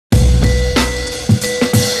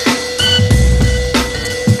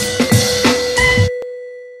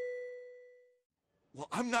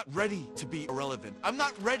not ready to be irrelevant. I'm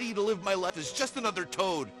not ready to live my life as just another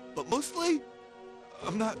toad. But mostly,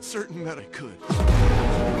 I'm not certain that I could.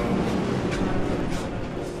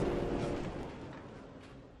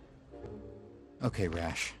 Okay,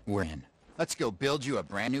 Rash, we're in. Let's go build you a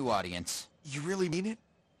brand new audience. You really mean it?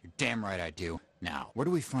 You're damn right I do. Now, where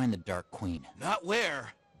do we find the Dark Queen? Not where.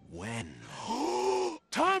 When.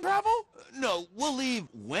 Time travel? No, we'll leave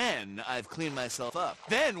when I've cleaned myself up.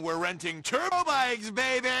 Then we're renting turbo bikes,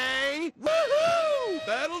 baby! Woohoo!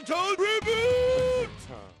 Battletoads reboot!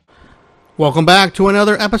 Welcome back to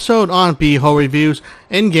another episode on Beho Reviews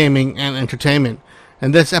in Gaming and Entertainment.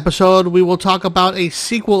 In this episode, we will talk about a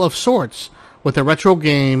sequel of sorts with the retro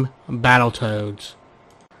game Battletoads.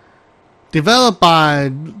 Developed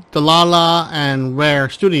by Delilah and Rare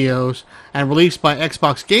Studios and released by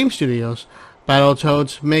Xbox Game Studios,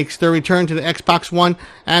 Battletoads makes their return to the Xbox One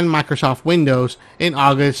and Microsoft Windows in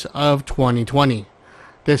August of 2020.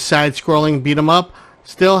 This side-scrolling beat-em-up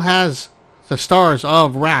still has the stars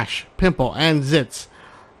of Rash, Pimple, and Zitz,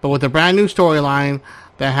 but with a brand new storyline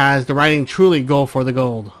that has the writing truly go for the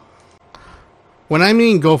gold. When I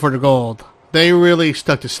mean go for the gold, they really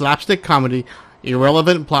stuck to slapstick comedy,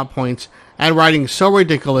 irrelevant plot points, and writing so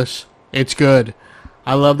ridiculous, it's good.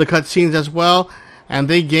 I love the cutscenes as well, and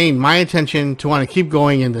they gained my attention to want to keep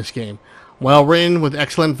going in this game. Well written with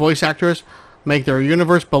excellent voice actors, make their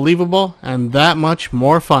universe believable, and that much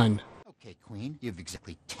more fun. Okay, Queen, you have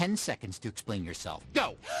exactly 10 seconds to explain yourself.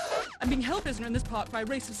 Go! I'm being held prisoner in this park by a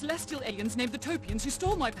race of celestial aliens named the Topians who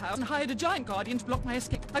stole my powers and hired a giant guardian to block my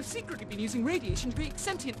escape. I've secretly been using radiation to create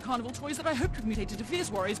sentient carnival toys that I hoped would mutate into fierce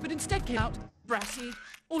warriors, but instead came out brassy,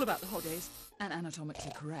 all about the holidays, and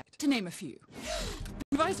anatomically correct, to name a few.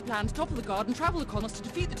 Devised a plan to topple the guard and travel the colonists to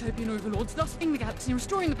defeat the Topian overlords, thus freeing the galaxy and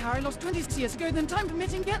restoring the power I lost 26 years ago, then time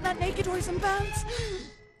permitting, get that naked or some pants.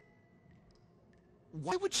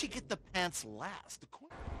 Why would she get the pants last?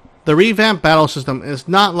 The revamped battle system is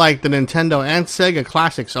not like the Nintendo and Sega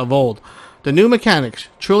classics of old. The new mechanics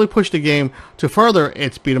truly push the game to further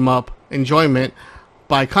its beat-em-up enjoyment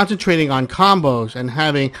by concentrating on combos and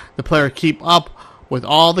having the player keep up with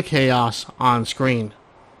all the chaos on screen.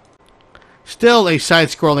 Still a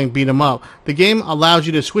side-scrolling beat-em-up, the game allows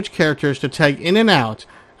you to switch characters to tag in and out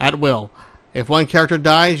at will. If one character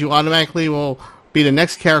dies, you automatically will be the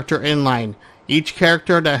next character in line. Each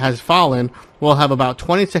character that has fallen will have about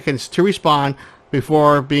 20 seconds to respawn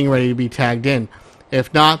before being ready to be tagged in.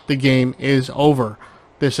 If not, the game is over.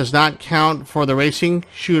 This does not count for the racing,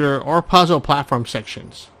 shooter, or puzzle platform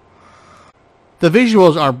sections. The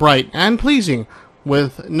visuals are bright and pleasing,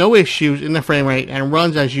 with no issues in the frame rate and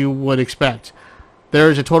runs as you would expect.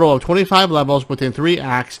 There is a total of 25 levels within 3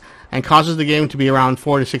 acts and causes the game to be around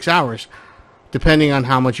 4 to 6 hours, depending on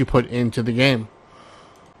how much you put into the game.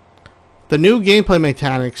 The new gameplay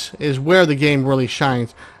mechanics is where the game really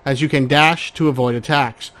shines, as you can dash to avoid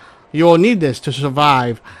attacks. You will need this to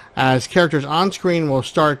survive, as characters on screen will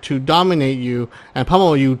start to dominate you and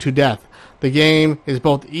pummel you to death. The game is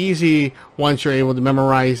both easy once you're able to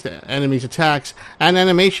memorize the enemy's attacks and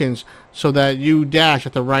animations so that you dash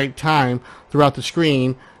at the right time throughout the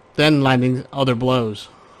screen, then landing other blows.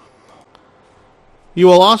 You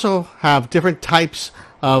will also have different types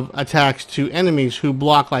of attacks to enemies who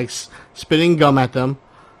block, like spitting gum at them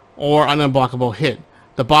or an unblockable hit.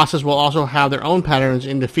 The bosses will also have their own patterns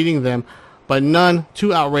in defeating them, but none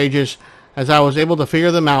too outrageous, as I was able to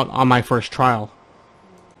figure them out on my first trial.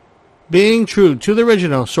 Being true to the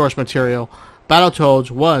original source material,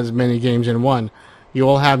 Battletoads was many games in one. You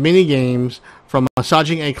will have mini games from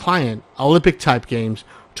massaging a client, Olympic type games,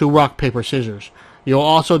 to rock, paper, scissors. You'll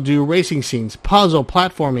also do racing scenes, puzzle,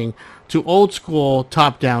 platforming, to old school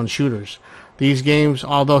top-down shooters. These games,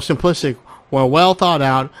 although simplistic, were well thought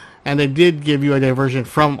out, and they did give you a diversion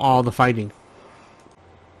from all the fighting.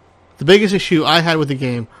 The biggest issue I had with the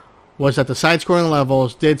game was that the side-scrolling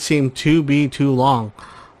levels did seem to be too long.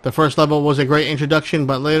 The first level was a great introduction,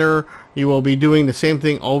 but later you will be doing the same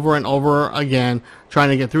thing over and over again, trying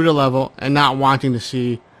to get through the level and not wanting to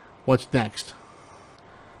see what's next.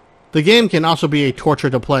 The game can also be a torture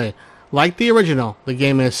to play. Like the original, the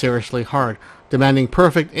game is seriously hard, demanding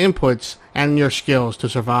perfect inputs and your skills to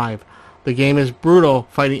survive. The game is brutal,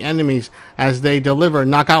 fighting enemies as they deliver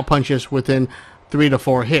knockout punches within 3 to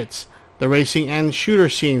 4 hits. The racing and shooter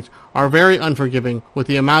scenes are very unforgiving with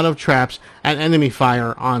the amount of traps and enemy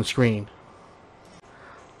fire on screen.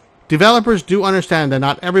 Developers do understand that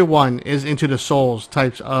not everyone is into the Souls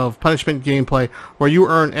types of punishment gameplay where you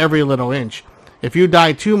earn every little inch. If you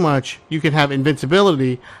die too much, you can have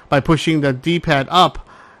invincibility by pushing the D-pad up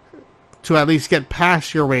to at least get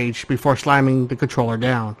past your rage before slamming the controller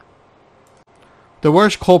down. The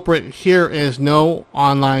worst culprit here is no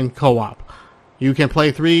online co-op. You can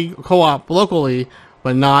play 3 co-op locally,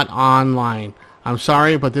 but not online. I'm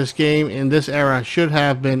sorry, but this game in this era should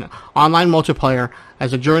have been online multiplayer,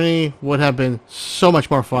 as the journey would have been so much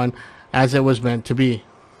more fun as it was meant to be.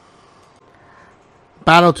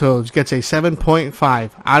 Battletoads gets a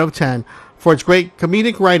 7.5 out of 10 for its great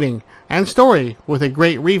comedic writing and story with a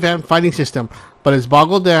great revamped fighting system, but is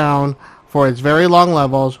boggled down for its very long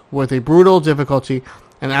levels with a brutal difficulty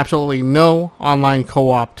and absolutely no online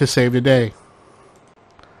co-op to save the day.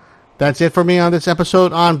 That's it for me on this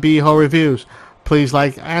episode on Beho Reviews. Please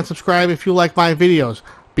like and subscribe if you like my videos.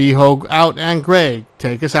 Beho out, and Greg,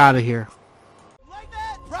 take us out of here. Like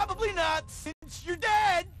that? Probably not, since you're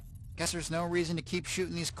dead. Guess there's no reason to keep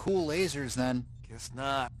shooting these cool lasers then. Guess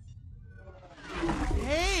not.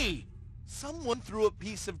 Hey! Someone threw a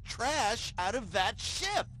piece of trash out of that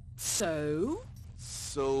ship. So?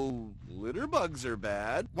 So, litter bugs are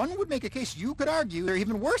bad? One would make a case you could argue they're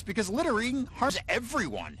even worse because littering harms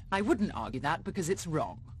everyone. I wouldn't argue that because it's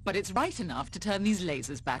wrong. But it's right enough to turn these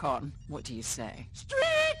lasers back on. What do you say?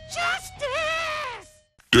 Street justice!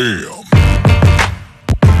 Damn.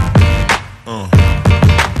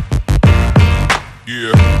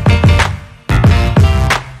 Yeah.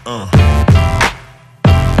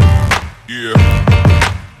 Yeah.